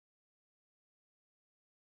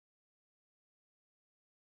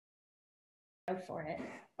for it.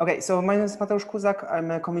 Okay, so my name is Mateusz Kuzak.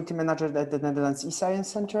 I'm a community manager at the Netherlands eScience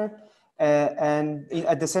Center.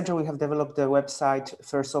 At the center, we have developed the website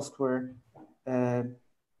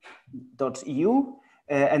fairsoftware.eu.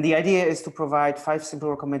 And the idea is to provide 5 simple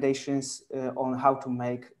recommendations on how to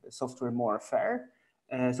make software more fair.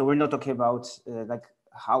 So we're not talking about like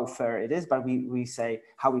how fair it is, but we say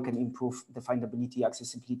how we can improve the findability,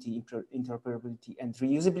 accessibility, interoperability, and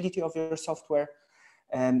reusability of your software.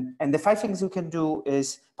 And the 5 things you can do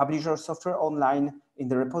is publish your software online in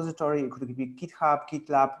the repository. It could be GitHub,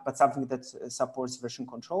 GitLab, but something that supports version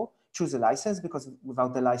control. Choose a license, because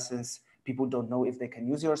without the license, people don't know if they can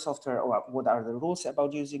use your software or what are the rules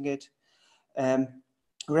about using it.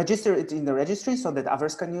 Register it in the registry so that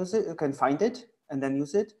others can use it, can find it and then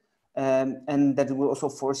use it. And that will also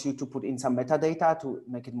force you to put in some metadata to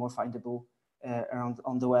make it more findable around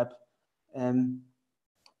on the web.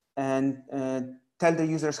 Tell the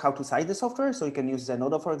users how to cite the software. So you can use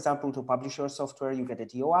Zenodo, for example, to publish your software. You get a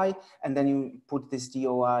DOI, and then you put this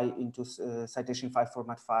DOI into citation 5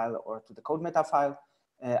 format file or to the code meta file.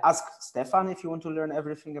 Ask Stefan if you want to learn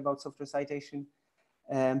everything about software citation.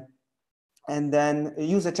 And then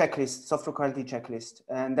use a checklist, software quality checklist.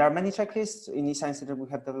 And there are many checklists. In eScience Center, we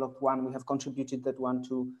have developed one. We have contributed that one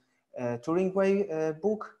to Turing Way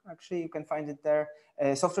book. Actually, you can find it there.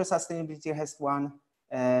 Software sustainability has one.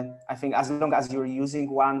 I think as long as you're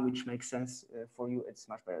using one, which makes sense for you, it's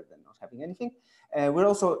much better than not having anything. We're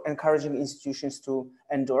also encouraging institutions to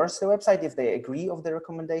endorse the website if they agree of the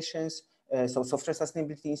recommendations. So Software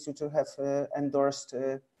Sustainability Institute have endorsed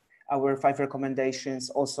our 5 recommendations,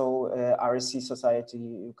 also RSC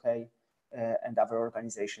Society UK and other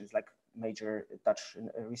organizations like major Dutch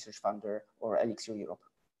research funder or Elixir Europe.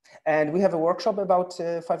 And we have a workshop about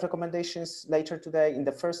 5 recommendations later today in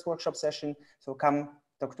the first workshop session. So come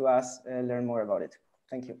talk to us, learn more about it.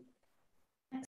 Thank you.